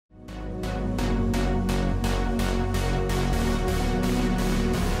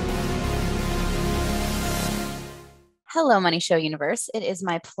Hello, Money Show Universe. It is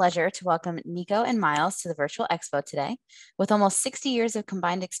my pleasure to welcome Nico and Miles to the virtual expo today. With almost 60 years of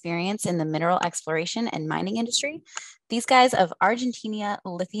combined experience in the mineral exploration and mining industry, these guys of Argentina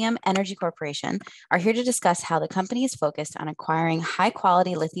Lithium Energy Corporation are here to discuss how the company is focused on acquiring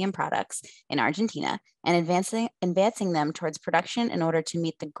high-quality lithium products in Argentina and advancing them towards production in order to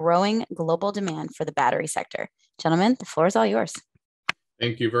meet the growing global demand for the battery sector. Gentlemen, the floor is all yours.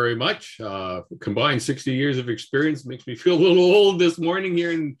 Thank you very much. Combined 60 years of experience makes me feel a little old this morning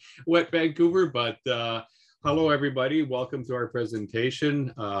here in wet Vancouver, but hello everybody. Welcome to our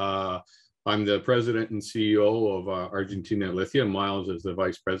presentation. I'm the president and CEO of Argentina Lithium. Miles is the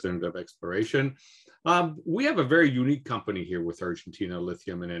vice president of exploration. We have a very unique company here with Argentina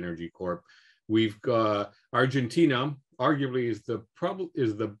Lithium and Energy Corp. We've got Argentina, arguably is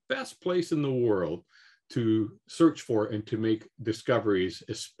the best place in the world to search for and to make discoveries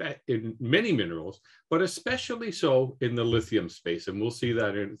in many minerals, but especially so in the lithium space. And we'll see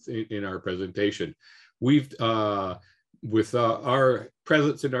that in our presentation. We've, with our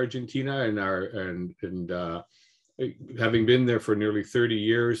presence in Argentina and having been there for nearly 30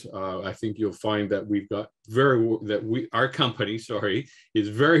 years, I think you'll find that our company, is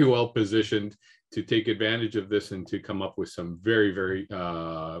very well positioned to take advantage of this and to come up with some very, very,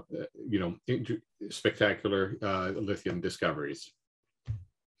 spectacular lithium discoveries.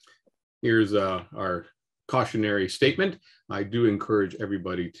 Here's our cautionary statement. I do encourage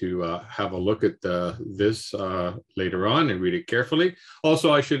everybody to have a look at this later on and read it carefully.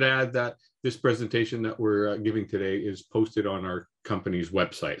 Also, I should add that this presentation that we're giving today is posted on our company's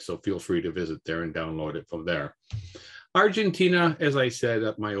website, so feel free to visit there and download it from there. Argentina, as I said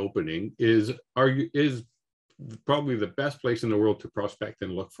at my opening, is probably the best place in the world to prospect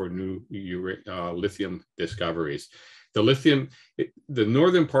and look for new lithium discoveries. The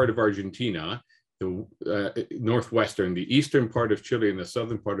northern part of Argentina, the northwestern, the eastern part of Chile, and the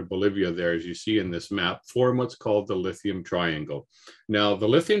southern part of Bolivia there, as you see in this map, form what's called the Lithium Triangle. Now, the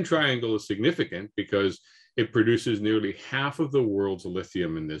Lithium Triangle is significant because it produces nearly half of the world's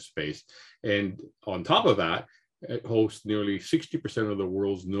lithium in this space. And on top of that, it hosts nearly 60% of the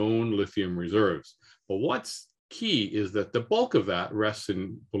world's known lithium reserves. But what's key is that the bulk of that rests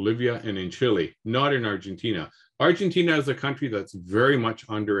in Bolivia and in Chile, not in Argentina. Argentina is a country that's very much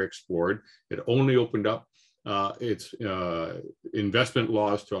underexplored. It only opened up its investment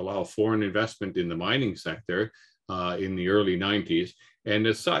laws to allow foreign investment in the mining sector in the early 90s. And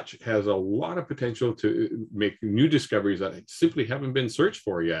as such, has a lot of potential to make new discoveries that simply haven't been searched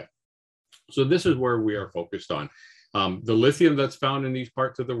for yet. So this is where we are focused on. The lithium that's found in these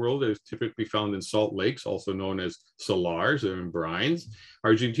parts of the world is typically found in salt lakes, also known as salars or in brines.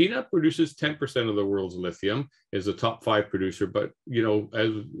 Argentina produces 10% of the world's lithium, is a top 5 producer, but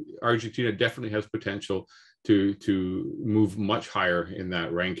as Argentina definitely has potential to move much higher in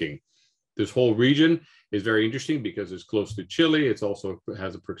that ranking. This whole region is very interesting because it's close to Chile. It also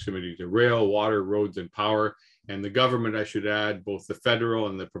has a proximity to rail, water, roads, and power. And the government, I should add, both the federal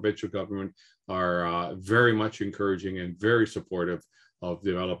and the provincial government are very much encouraging and very supportive of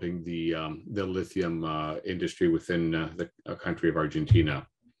developing the lithium industry within the country of Argentina.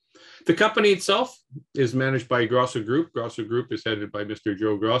 The company itself is managed by Grosso Group. Grosso Group is headed by Mr.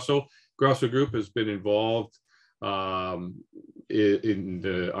 Joe Grosso. Grosso Group has been involved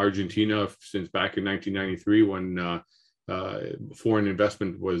in Argentina since back in 1993 when foreign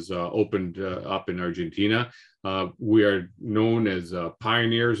investment was opened up in Argentina. We are known as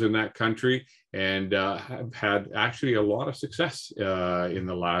pioneers in that country and have had actually a lot of success in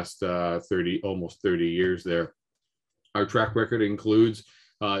the last almost 30 years there. Our track record includes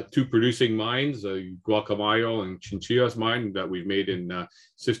 2 producing mines, Guacamayo and Chinchillas mine that we've made in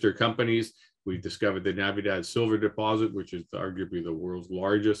sister companies. We've discovered the Navidad silver deposit, which is arguably the world's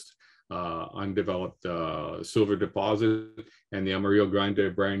largest undeveloped silver deposit, and the Amarillo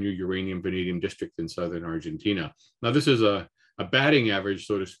Grande brand new uranium vanadium district in southern Argentina. Now, this is a batting average,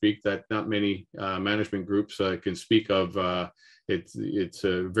 so to speak, that not many management groups can speak of. It's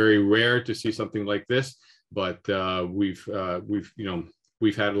very rare to see something like this, but we've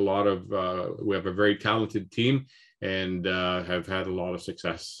had a lot of we have a very talented team and have had a lot of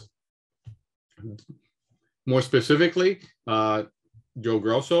success. More specifically, Joe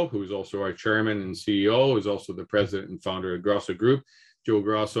Grosso, who is also our chairman and CEO, is also the president and founder of Grosso Group. Joe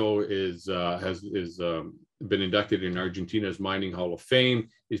Grosso has been inducted in Argentina's Mining Hall of Fame.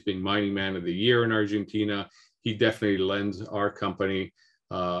 He's been Mining Man of the Year in Argentina. He definitely lends our company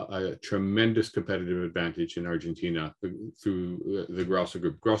a tremendous competitive advantage in Argentina through the Grosso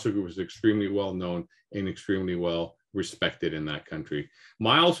Group. Grosso Group is extremely well known and extremely well respected in that country.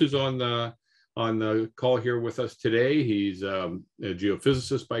 Miles, who's on on the call here with us today. He's a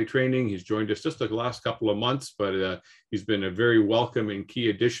geophysicist by training. He's joined us just the last couple of months, but he's been a very welcome and key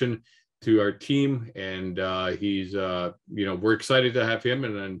addition to our team. And he's, we're excited to have him,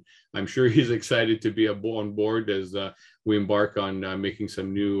 and I'm sure he's excited to be on board as we embark on making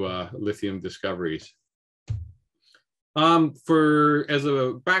some new lithium discoveries. As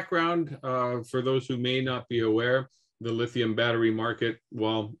a background, for those who may not be aware, the lithium battery market,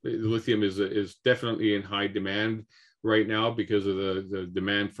 well, lithium is definitely in high demand right now because of the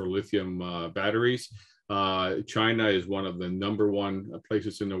demand for lithium batteries. China is one of the #1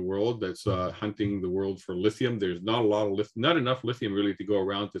 places in the world that's hunting the world for lithium. There's not enough lithium really to go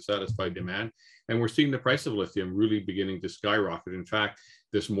around to satisfy demand. And we're seeing the price of lithium really beginning to skyrocket. In fact,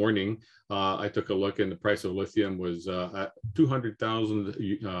 this morning, I took a look and the price of lithium was at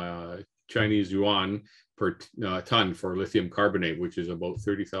 200,000 Chinese yuan per ton for lithium carbonate, which is about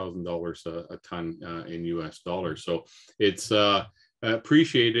 $30,000 a ton in US dollars. So it's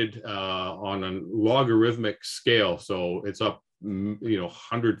appreciated on a logarithmic scale. So it's up,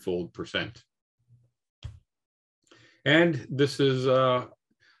 100-fold percent. And this is a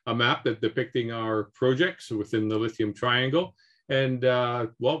map that depicting our projects within the lithium triangle. And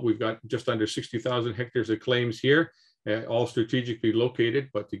well, we've got just under 60,000 hectares of claims here, all strategically located.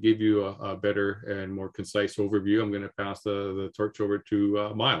 But to give you a better and more concise overview, I'm going to pass the torch over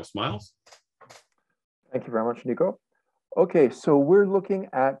to Miles. Miles? Thank you very much, Nico. Okay, so we're looking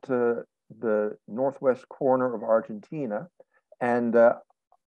at the northwest corner of Argentina, and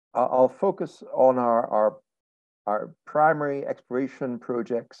I'll focus on our primary exploration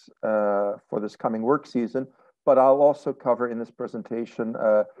projects for this coming work season, but I'll also cover in this presentation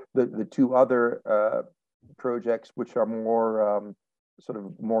the two other projects which are more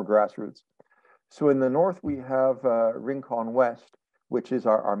more grassroots. So in the north we have Rincon West, which is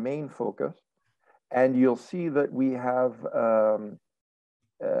our main focus, and you'll see that we have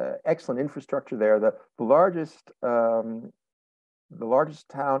excellent infrastructure there. The largest town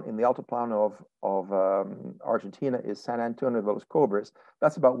in the Altiplano of Argentina is San Antonio de los Cobres.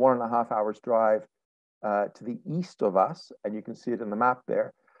 That's about 1.5 hours drive to the east of us, and you can see it in the map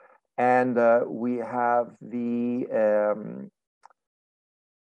there. And we have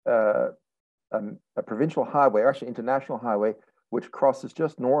a provincial highway, or actually international highway, which crosses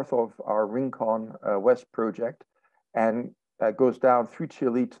just north of our Rincon West project and goes down through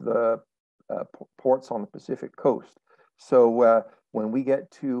Chile to the ports on the Pacific coast. So when we get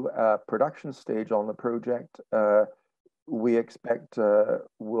to production stage on the project, we expect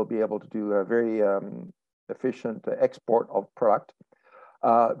we'll be able to do a very efficient export of product.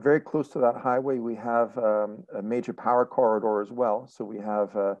 Very close to that highway, we have a major power corridor as well. So we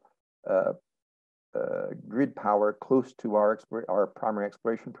have grid power close to our primary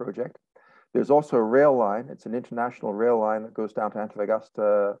exploration project. There's also a rail line. It's an international rail line that goes down to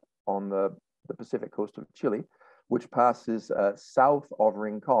Antofagasta on the Pacific coast of Chile, which passes south of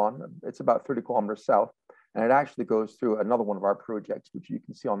Rincon. It's about 30 kilometers south, and it actually goes through another one of our projects, which you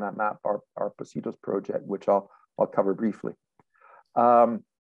can see on that map, our Pocitos project, which I'll cover briefly.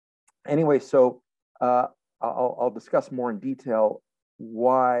 Anyway, so I'll discuss more in detail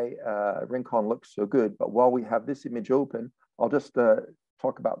why Rincon looks so good. But while we have this image open, I'll just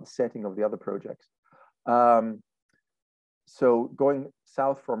talk about the setting of the other projects. So going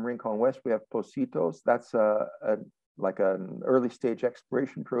south from Rincon West, we have Pocitos. That's like an early stage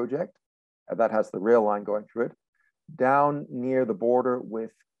exploration project that has the rail line going through it. Down near the border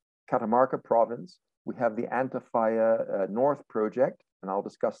with Catamarca province, we have the Antofalla North project, and I'll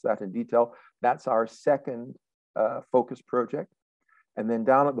discuss that in detail. That's our second focus project. And then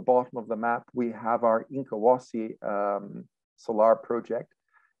down at the bottom of the map, we have our Incahuasi Salar project.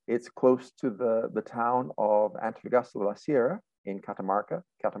 It's close to the town of Antofagasta de la Sierra in Catamarca.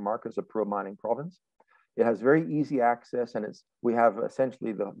 Catamarca is a pro-mining province. It has very easy access, and we have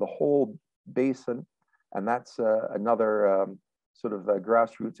essentially the whole basin, and that's another sort of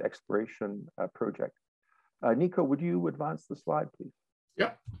grassroots exploration project. Nico, would you advance the slide, please?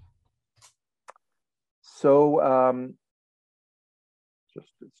 Yeah. So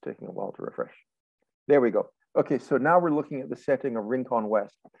it's taking a while to refresh. There we go. Okay, so now we're looking at the setting of Rincon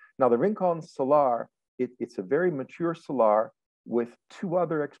West. Now the Rincon Salar, it's a very mature salar with two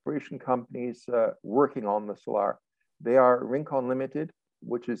other exploration companies working on the salar. They are Rincon Limited,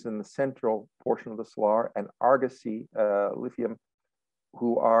 which is in the central portion of the salar, and Argosy Lithium,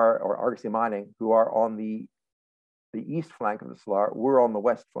 or Argosy Mining, who are on the east flank of the salar. We're on the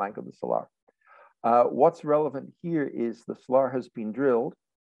west flank of the salar. What's relevant here is the salar has been drilled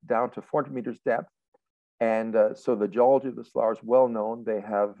down to 400 meters depth. And so the geology of the salar is well known. They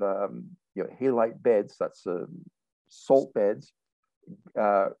have halite beds, that's salt beds,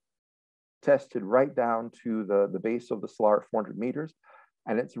 tested right down to the base of the salar at 400 meters.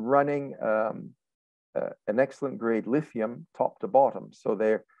 And it's running an excellent grade lithium top to bottom. So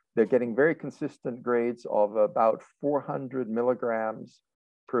they're getting very consistent grades of about 400 milligrams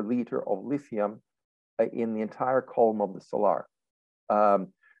per liter of lithium in the entire column of the salar.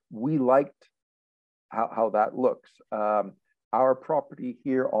 We liked how that looks. Our property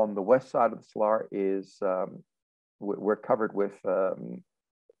here on the west side of the salar is, we're covered with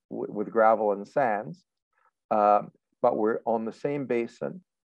gravel and sands, but we're on the same basin.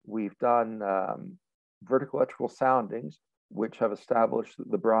 We've done vertical electrical soundings, which have established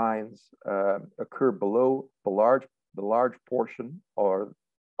that the brines occur below the large portion of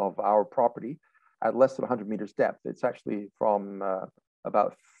our property at less than 100 meters depth. It's actually from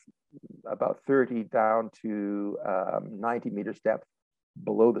about 30 down to 90 meters depth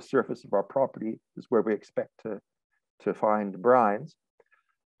below the surface of our property is where we expect to find brines.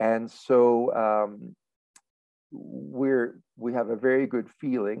 And so we have a very good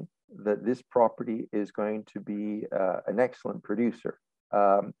feeling that this property is going to be an excellent producer.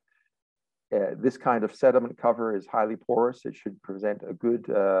 This kind of sediment cover is highly porous. It should present a good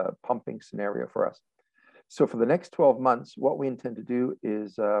pumping scenario for us. So for the next 12 months, what we intend to do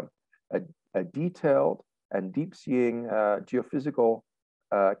is a detailed and deep-seeing geophysical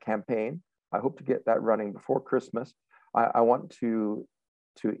campaign. I hope to get that running before Christmas. I want to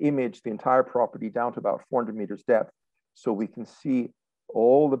image the entire property down to about 400 meters depth so we can see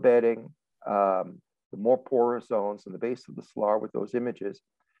all the bedding, the more porous zones in the base of the salar with those images.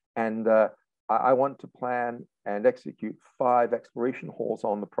 And I want to plan and execute 5 exploration holes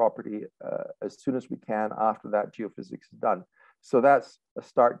on the property as soon as we can after that geophysics is done. So that's a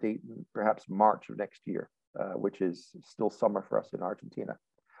start date, perhaps March of next year, which is still summer for us in Argentina.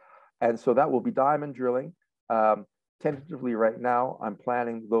 And so that will be diamond drilling. Tentatively right now, I'm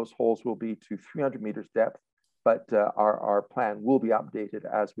planning those holes will be to 300 meters depth, but our plan will be updated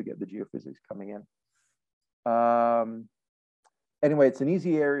as we get the geophysics coming in. Anyway, it's an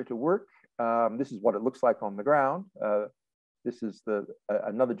easy area to work. This is what it looks like on the ground. This is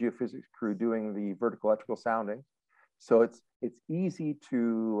another geophysics crew doing the vertical electrical sounding. So it's easy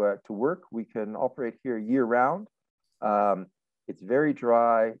to work. We can operate here year round. It's very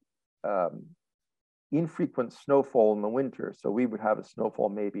dry, infrequent snowfall in the winter. So we would have a snowfall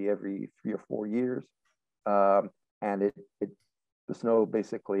maybe every 3 or 4 years. And the snow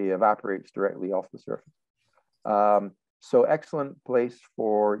basically evaporates directly off the surface. So excellent place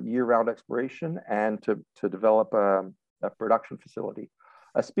for year-round exploration and to develop a production facility.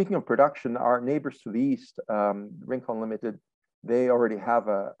 Speaking of production, our neighbors to the east, Rincon Limited, they already have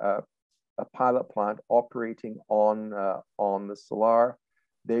a pilot plant operating on the salar.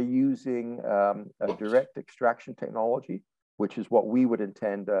 They're using a direct extraction technology, which is what we would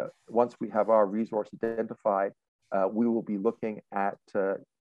intend. Once we have our resource identified, we will be looking at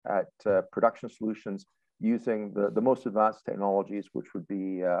production solutions using the most advanced technologies, which would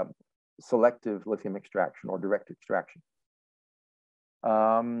be selective lithium extraction or direct extraction.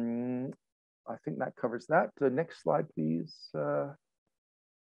 I think that covers that. Next slide, please.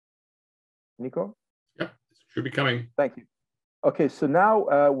 Nico? Yeah, it should be coming. Thank you. Okay, so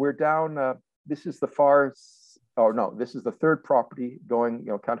now we're down. This is the this is the third property going,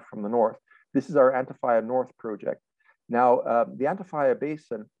 counted from the north. This is our Antofalla North project. Now, the Antofalla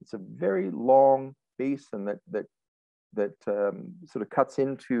Basin, it's a very long basin that sort of cuts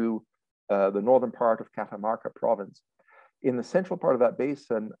into the northern part of Catamarca province. In the central part of that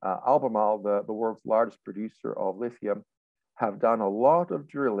basin, Albemarle, the world's largest producer of lithium, have done a lot of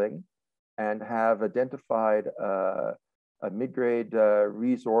drilling and have identified a mid-grade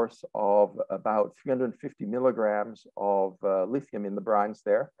resource of about 350 milligrams of lithium in the brines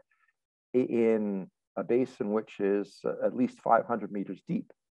there, in a basin which is at least 500 meters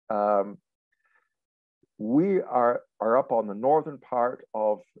deep. We are up on the northern part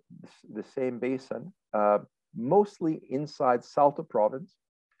of the same basin, mostly inside Salta province.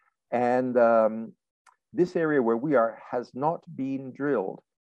 And this area where we are has not been drilled.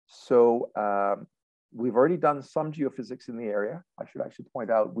 So we've already done some geophysics in the area. I should actually point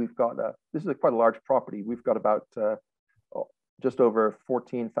out, we've got, this is quite a large property. We've got about just over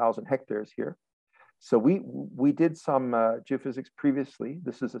 14,000 hectares here. So we did some geophysics previously.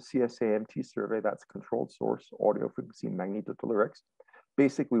 This is a CSAMT survey, that's controlled source audio frequency magnetotellurics.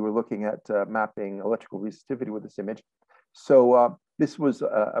 Basically, we're looking at mapping electrical resistivity with this image. So this was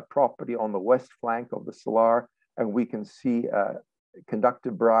a property on the west flank of the salar, and we can see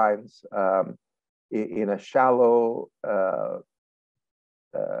conductive brines in a shallow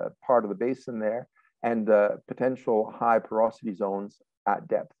part of the basin there, and potential high porosity zones at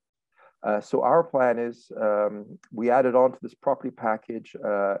depth. So our plan is we added onto this property package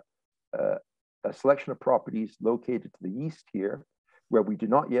a selection of properties located to the east here, where we do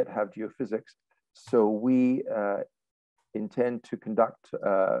not yet have geophysics. So we intend to conduct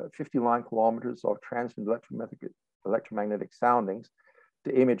 50 line kilometers of transient electromagnetic soundings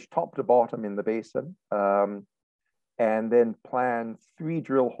to image top to bottom in the basin, and then plan 3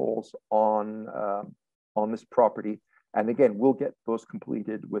 drill holes on this property. And again, we'll get those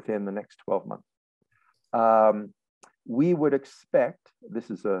completed within the next 12 months. We would expect, this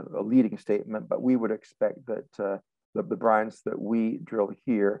is a leading statement, but we would expect that the brines that we drill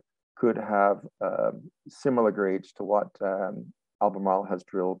here could have similar grades to what Albemarle has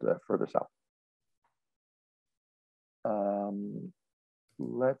drilled further south.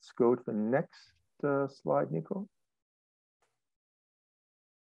 Let's go to the next slide, Nico.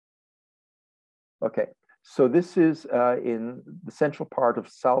 Okay, so this is in the central part of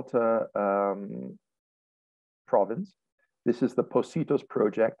Salta province. This is the Pocitos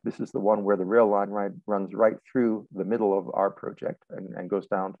project. This is the one where the rail line runs right through the middle of our project and goes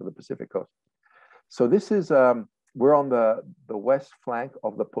down to the Pacific coast. So this is, we're on the west flank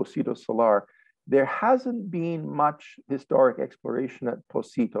of the Pocitos Salar. There hasn't been much historic exploration at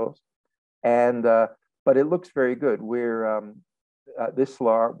Pocitos, and but it looks very good. We're this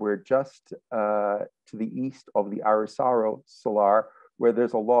salar, we're just to the east of the Arizaro Salar, where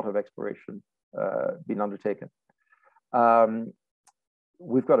there's a lot of exploration being undertaken.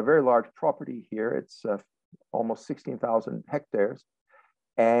 We've got a very large property here. It's almost 16,000 hectares,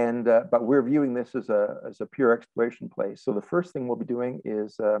 and but we're viewing this as a pure exploration place. So the first thing we'll be doing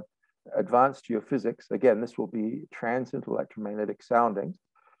is advanced geophysics. Again, this will be transient electromagnetic soundings,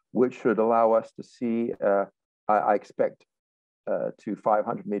 which should allow us to see, I expect, to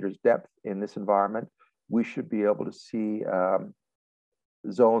 500 meters depth in this environment. We should be able to see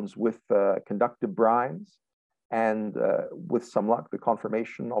zones with conductive brines, and with some luck, the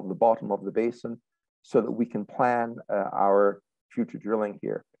conformation of the bottom of the basin, so that we can plan our future drilling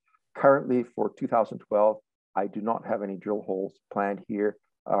here. Currently, for 2012, I do not have any drill holes planned here.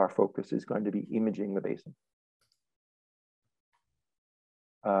 Our focus is going to be imaging the basin.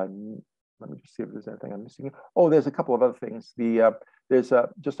 Let me just see if there's anything I'm missing. Oh, there's a couple of other things. There's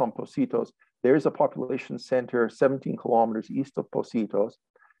just on Pocitos, there's a population center 17 kilometers east of Pocitos.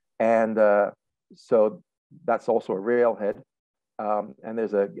 And so that's also a railhead. And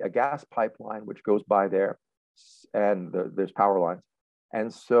there's a gas pipeline which goes by there, and there's power lines.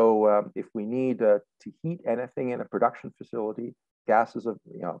 And so if we need to heat anything in a production facility,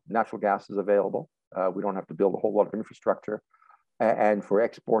 natural gas is available. We don't have to build a whole lot of infrastructure. And for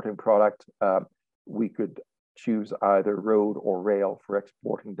exporting product, we could choose either road or rail for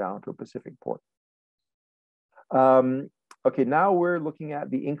exporting down to a Pacific port. Okay, now we're looking at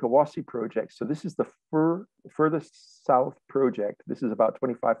the Incahuasi project. So this is the furthest south project. This is about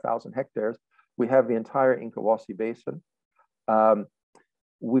 25,000 hectares. We have the entire Incahuasi basin.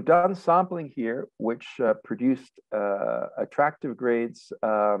 We've done sampling here, which produced attractive grades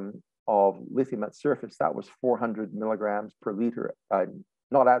of lithium at surface. That was 400 milligrams per liter,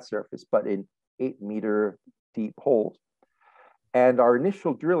 not at surface, but in 8-meter deep holes. And our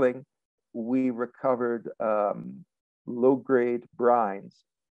initial drilling, we recovered low-grade brines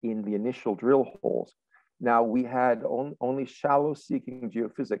in the initial drill holes. Now, we had only shallow seeking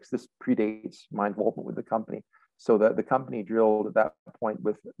geophysics. This predates my involvement with the company. So that the company drilled at that point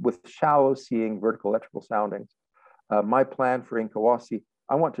with shallow seeing vertical electrical soundings. My plan for Incahuasi,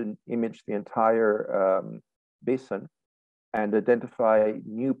 I want to image the entire basin and identify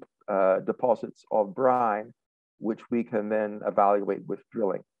new deposits of brine, which we can then evaluate with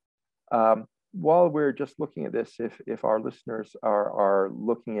drilling. While we're just looking at this, if our listeners are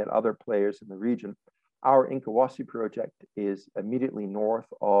looking at other players in the region, our Incahuasi project is immediately north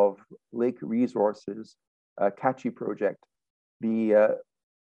of Lake Resources Kachi project.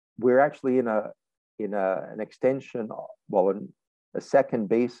 We're actually in an extension, well, a second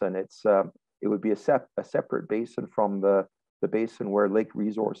basin. It would be a separate basin from the basin where Lake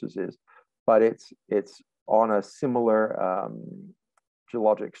Resources is, but it's on a similar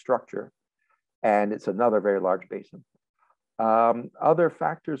geologic structure, and it's another very large basin. Other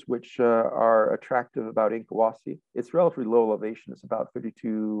factors which are attractive about Incahuasi, it's relatively low elevation. It's about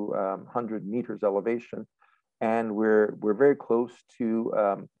 3,200 meters elevation, and we're very close to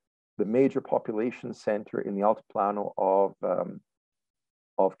the major population center in the Altiplano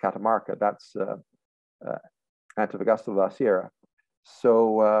of Catamarca. That's Antofagasta de la Sierra.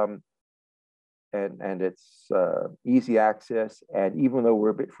 So and it's easy access. And even though we're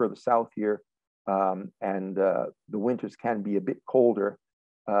a bit further south here, and the winters can be a bit colder,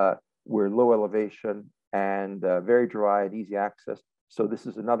 we're low elevation and very dry and easy access. So this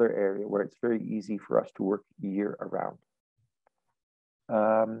is another area where it's very easy for us to work year around.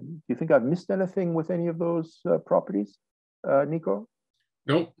 Do you think I've missed anything with any of those properties, Nico?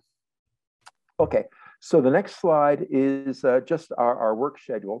 Nope. Okay, so the next slide is just our work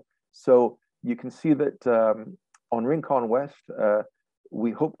schedule. So you can see that on Rincon West,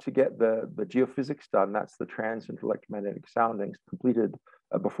 we hope to get the geophysics done. That's the transient electromagnetic soundings completed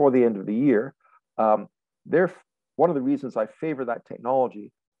before the end of the year. One of the reasons I favor that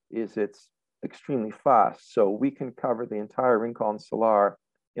technology is it's extremely fast. So we can cover the entire Rincon Salar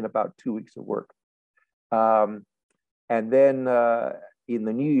in about 2 weeks of work. And then in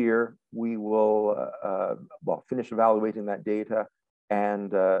the new year, we will finish evaluating that data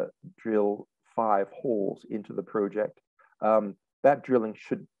and drill 5 holes into the project. That drilling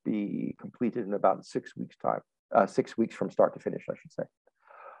should be completed in about 6 weeks' time, 6 weeks from start to finish, I should say.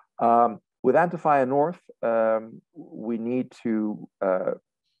 With Antofalla North, we need to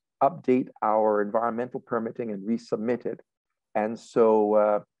update our environmental permitting and resubmit it. And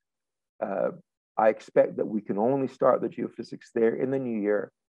so I expect that we can only start the geophysics there in the new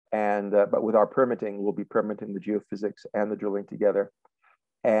year. And but with our permitting, we'll be permitting the geophysics and the drilling together.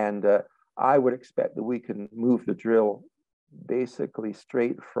 And I would expect that we can move the drill basically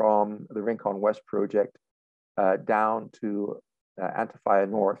straight from the Rincon West project down to Antofalla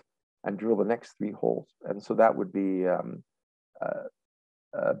North and drill the next 3 holes. And so that would be a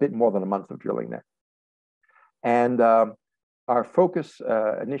bit more than a month of drilling there. And our focus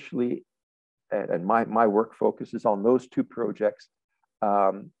initially, and my work focus is on those 2 projects.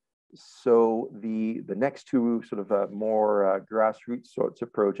 So the next 2 sort of more grassroots sorts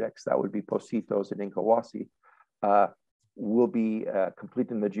of projects, that would be Pocitos and Incahuasi, will be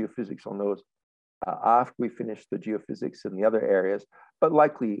completing the geophysics on those after we finish the geophysics in the other areas, but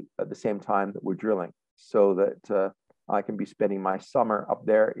likely at the same time that we're drilling, so that I can be spending my summer up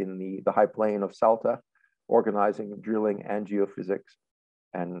there in the high plain of Salta, organizing drilling and geophysics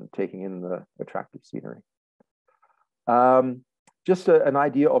and taking in the attractive scenery. Just an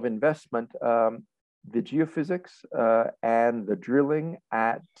idea of investment, the geophysics and the drilling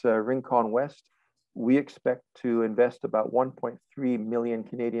at Rincon West, we expect to invest about 1.3 million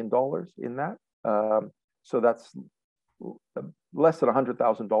Canadian dollars in that. So that's less than $100,000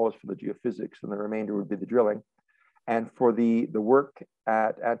 for the geophysics, and the remainder would be the drilling. And for the work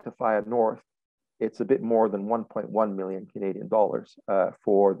at Antofalla North, it's a bit more than 1.1 million Canadian dollars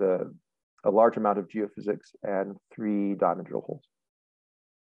for a large amount of geophysics and 3 diamond drill holes.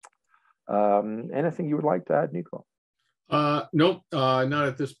 Anything you would like to add, Nico? Nope, not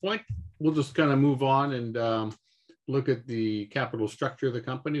at this point. We'll just kind of move on and look at the capital structure of the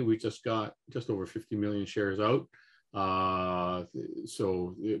company. We just got just over 50 million shares out.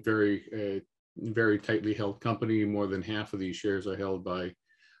 So very, very tightly held company. More than half of these shares are held by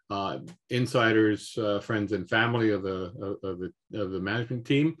insiders, friends and family of the management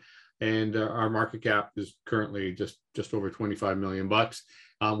team. And our market cap is currently just over 25 million bucks.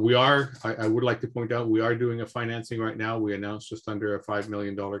 I would like to point out, we are doing a financing right now. We announced just under a $5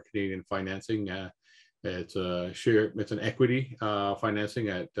 million Canadian financing. It's an equity financing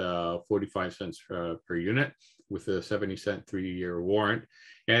at 45 cents per unit with a 70-cent 3-year warrant.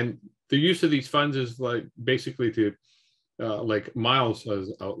 And the use of these funds is basically to, like Miles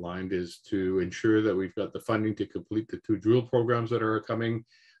has outlined, is to ensure that we've got the funding to complete the 2 drill programs that are coming,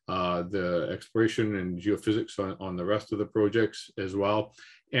 the exploration and geophysics on the rest of the projects as well,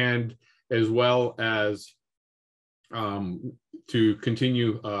 and as well as to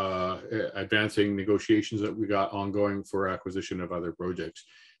continue advancing negotiations that we got ongoing for acquisition of other projects.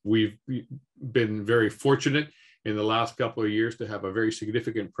 We've been very fortunate in the last couple of years to have a very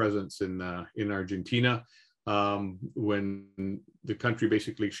significant presence in Argentina. When the country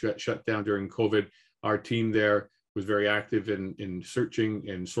basically shut down during COVID, our team there was very active in searching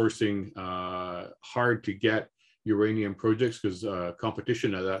and sourcing hard to get uranium projects, because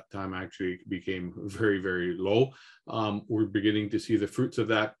competition at that time actually became very, very low. We're beginning to see the fruits of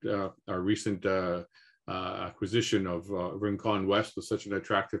that. Our recent acquisition of Rincon West was such an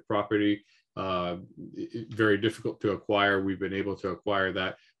attractive property, very difficult to acquire. We've been able to acquire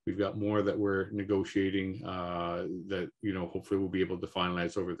that. We've got more that we're negotiating that, hopefully we'll be able to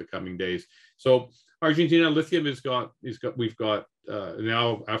finalize over the coming days. So Argentina Lithium we've got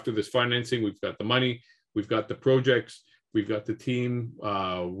now, after this financing, we've got the money, we've got the projects, we've got the team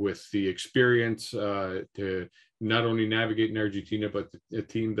with the experience to not only navigate in Argentina, but a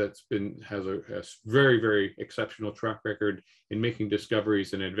team that's has a very, very exceptional track record in making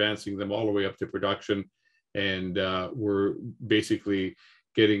discoveries and advancing them all the way up to production. And we're basically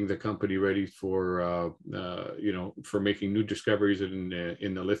getting the company ready for for making new discoveries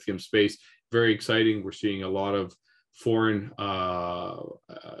in the lithium space. Very exciting. We're seeing a lot of foreign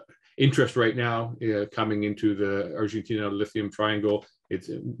interest right now coming into the Argentina lithium triangle. It's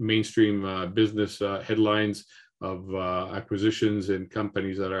mainstream business headlines of acquisitions and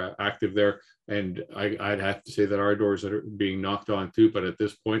companies that are active there. And I'd have to say that our doors are being knocked on too. But at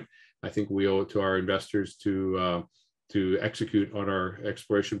this point, I think we owe it to our investors to execute on our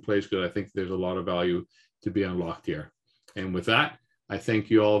exploration plays, because I think there's a lot of value to be unlocked here. And with that, I thank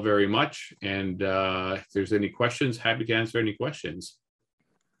you all very much. And if there's any questions, happy to answer any questions.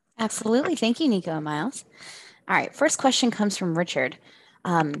 Absolutely. Thank you, Nico and Miles. All right. First question comes from Richard.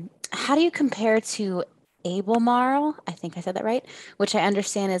 How do you compare to Albemarle? I think I said that right, which I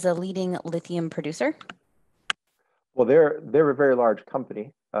understand is a leading lithium producer. Well, they're a very large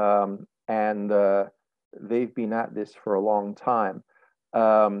company, and they've been at this for a long time.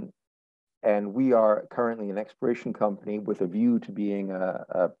 And we are currently an exploration company with a view to being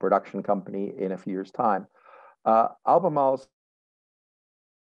a production company in a few years' time. Albemarle's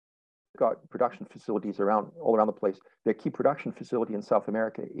got production facilities all around the place. Their key production facility in South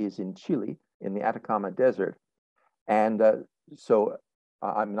America is in Chile, in the Atacama Desert. And so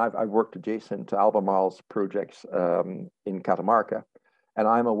I mean, I've worked adjacent to Albemarle's projects in Catamarca, and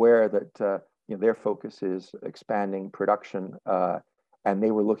I'm aware that their focus is expanding production, and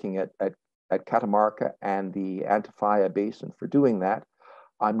they were looking at Catamarca and the Antofalla Basin for doing that.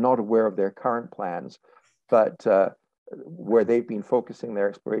 I'm not aware of their current plans, but where they've been focusing their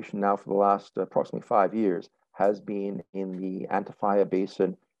exploration now for the last approximately 5 years has been in the Antofalla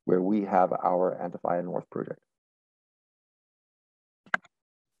Basin, where we have our Antofalla North project.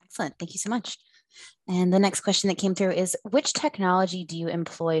 Excellent. Thank you so much. And the next question that came through is, which technology do you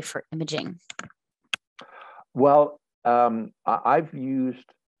employ for imaging? Well, I've used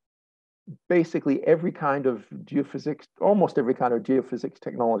basically every kind of geophysics, almost every kind of geophysics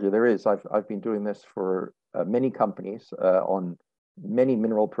technology there is. I've been doing this for many companies on many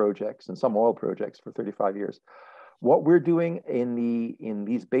mineral projects and some oil projects for 35 years. What we're doing in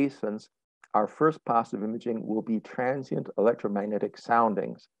these basins, our first pass of imaging will be transient electromagnetic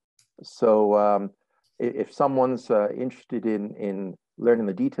soundings. So if someone's interested in learning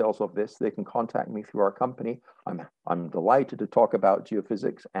the details of this, they can contact me through our company. I'm delighted to talk about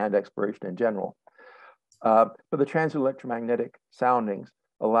geophysics and exploration in general. But the transient electromagnetic soundings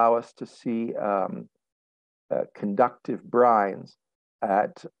allow us to see conductive brines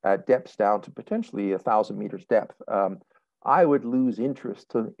at depths down to potentially 1,000 meters depth. I would lose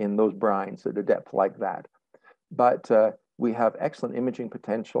interest in those brines at a depth like that. But we have excellent imaging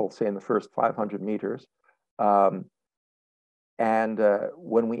potential, say in the first 500 meters. And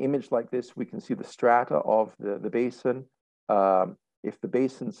when we image like this, we can see the strata of the basin. If the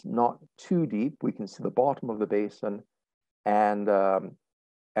basin's not too deep, we can see the bottom of the basin, and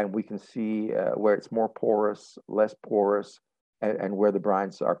we can see where it's more porous, less porous, and where the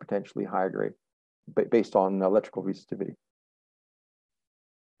brines are potentially higher grade, based on electrical resistivity.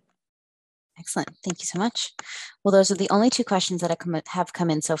 Excellent. Thank you so much. Well, those are the only two questions that have come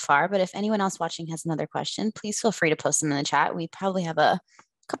in so far. But if anyone else watching has another question, please feel free to post them in the chat. We probably have a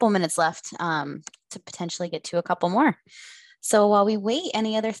couple minutes left to potentially get to a couple more. So while we wait,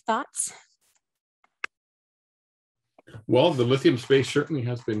 any other thoughts? Well, the lithium space certainly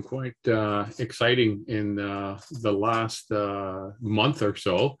has been quite exciting in the last month or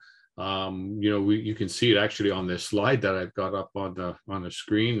so. You can see it actually on this slide that I've got up on the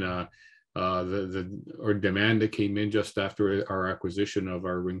screen. The demand that came in just after our acquisition of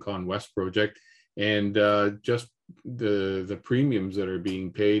our Rincon West project, and just the premiums that are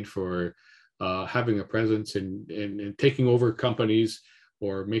being paid for having a presence in taking over companies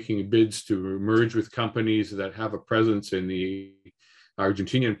or making bids to merge with companies that have a presence in the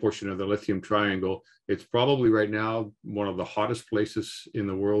Argentinian portion of the lithium triangle. It's probably right now one of the hottest places in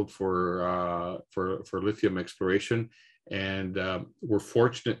the world for lithium exploration. And we're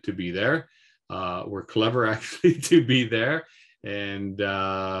fortunate to be there. We're clever actually to be there. And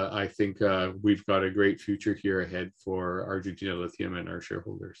I think we've got a great future here ahead for Argentina Lithium and our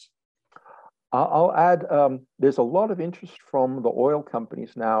shareholders. I'll add, there's a lot of interest from the oil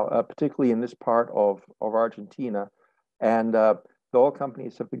companies now, particularly in this part of Argentina. And the oil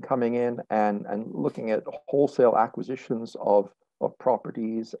companies have been coming in and looking at wholesale acquisitions of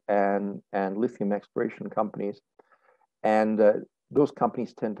properties and lithium exploration companies. And those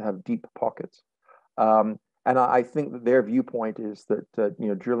companies tend to have deep pockets. And I think that their viewpoint is that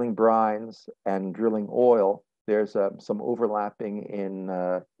drilling brines and drilling oil, there's some overlapping in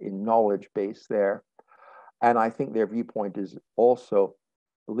knowledge base there. And I think their viewpoint is also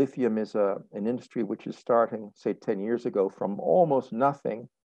lithium is an industry which is starting, say, 10 years ago from almost nothing,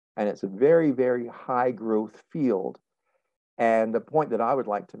 and it's a very, very high growth field. And the point that I would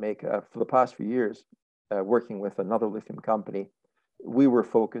like to make for the past few years, working with another lithium company, we were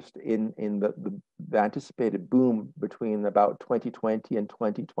focused in the anticipated boom between about 2020 and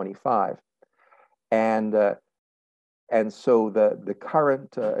 2025. And so the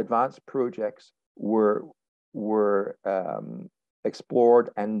current advanced projects were explored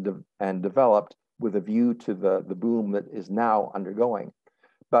and developed with a view to the boom that is now undergoing.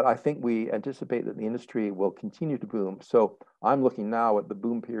 But I think we anticipate that the industry will continue to boom. So I'm looking now at the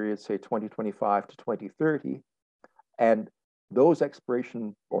boom period, say 2025 to 2030, and those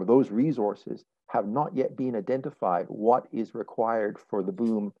exploration or those resources have not yet been identified what is required for the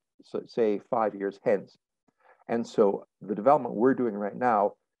boom, so say 5 years hence. And so the development we're doing right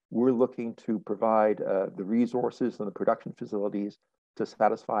now, we're looking to provide the resources and the production facilities to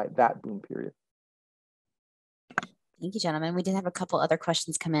satisfy that boom period. Thank you, gentlemen. We did have a couple other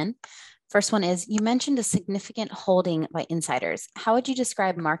questions come in. First one is, you mentioned a significant holding by insiders. How would you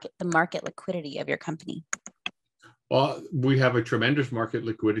describe the market liquidity of your company? Well, we have a tremendous market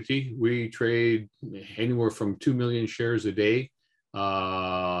liquidity. We trade anywhere from 2 million shares a day.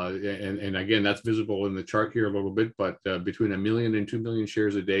 And again, that's visible in the chart here a little bit, but between 1 million and 2 million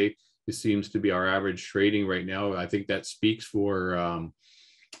shares a day, this seems to be our average trading right now. I think that speaks for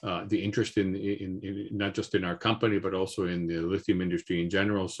the interest in not just in our company, but also in the lithium industry in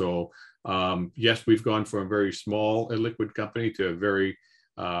general. So yes, we've gone from a very small liquid company to a very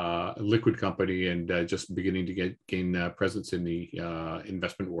liquid company, and just beginning to gain presence in the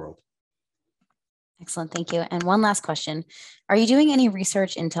investment world. Excellent, thank you. And one last question. Are you doing any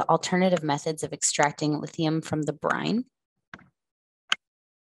research into alternative methods of extracting lithium from the brine?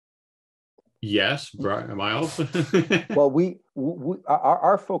 Yes, Miles. Well,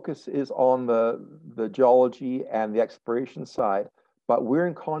 our focus is on the geology and the exploration side, but we're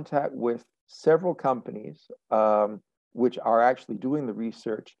in contact with several companies which are actually doing the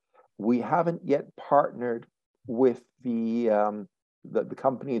research. We haven't yet partnered with the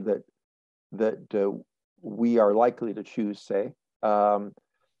company that we are likely to choose, say,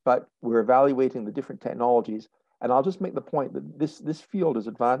 but we're evaluating the different technologies. And I'll just make the point that this field is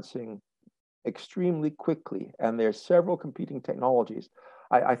advancing extremely quickly, and there's several competing technologies.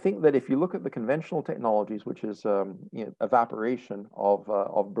 I think that if you look at the conventional technologies, which is evaporation of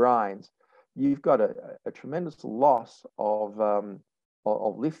brines, you've got a tremendous loss of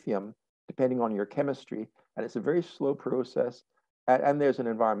lithium depending on your chemistry, and it's a very slow process. And there's an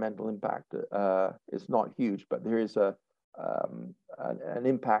environmental impact. It's not huge, but there is an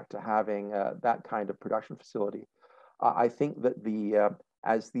impact to having that kind of production facility. I think that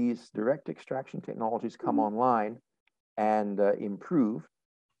as these direct extraction technologies come online and improve,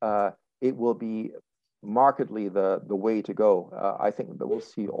 it will be markedly the way to go. I think that we'll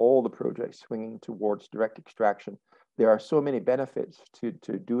see all the projects swinging towards direct extraction. There are so many benefits to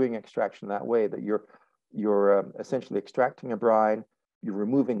doing extraction that way, that you're essentially extracting a brine, you're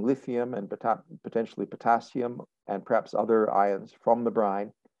removing lithium and potentially potassium and perhaps other ions from the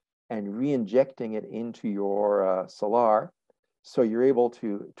brine, and re-injecting it into your salar. So you're able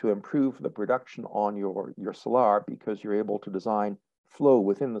to improve the production on your salar because you're able to design flow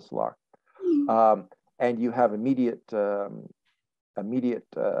within the salar. And you have immediate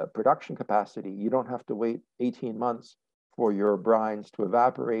production capacity. You don't have to wait 18 months for your brines to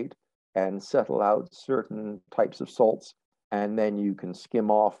evaporate and settle out certain types of salts, and then you can skim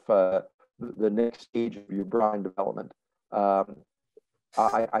off the next stage of your brine development.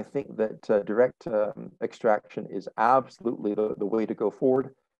 I think that direct extraction is absolutely the way to go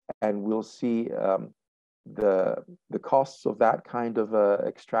forward, and we'll see the costs of that kind of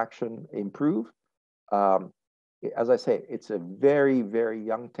extraction improve. As I say, it's a very, very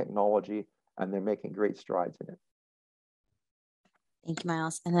young technology, and they're making great strides in it. Thank you,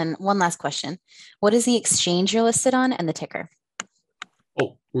 Miles. And then one last question. What is the exchange you're listed on and the ticker?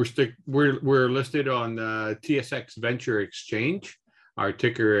 Oh, we're listed on TSX Venture Exchange. Our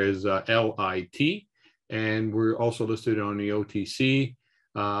ticker is LIT, and we're also listed on the OTC.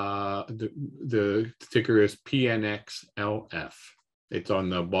 The ticker is PNXLF. It's on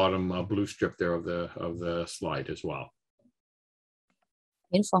the bottom blue strip there of the slide as well.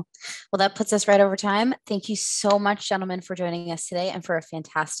 Beautiful. Well, that puts us right over time. Thank you so much, gentlemen, for joining us today and for a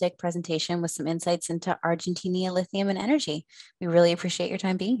fantastic presentation with some insights into Argentina lithium and energy. We really appreciate your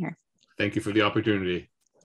time being here. Thank you for the opportunity.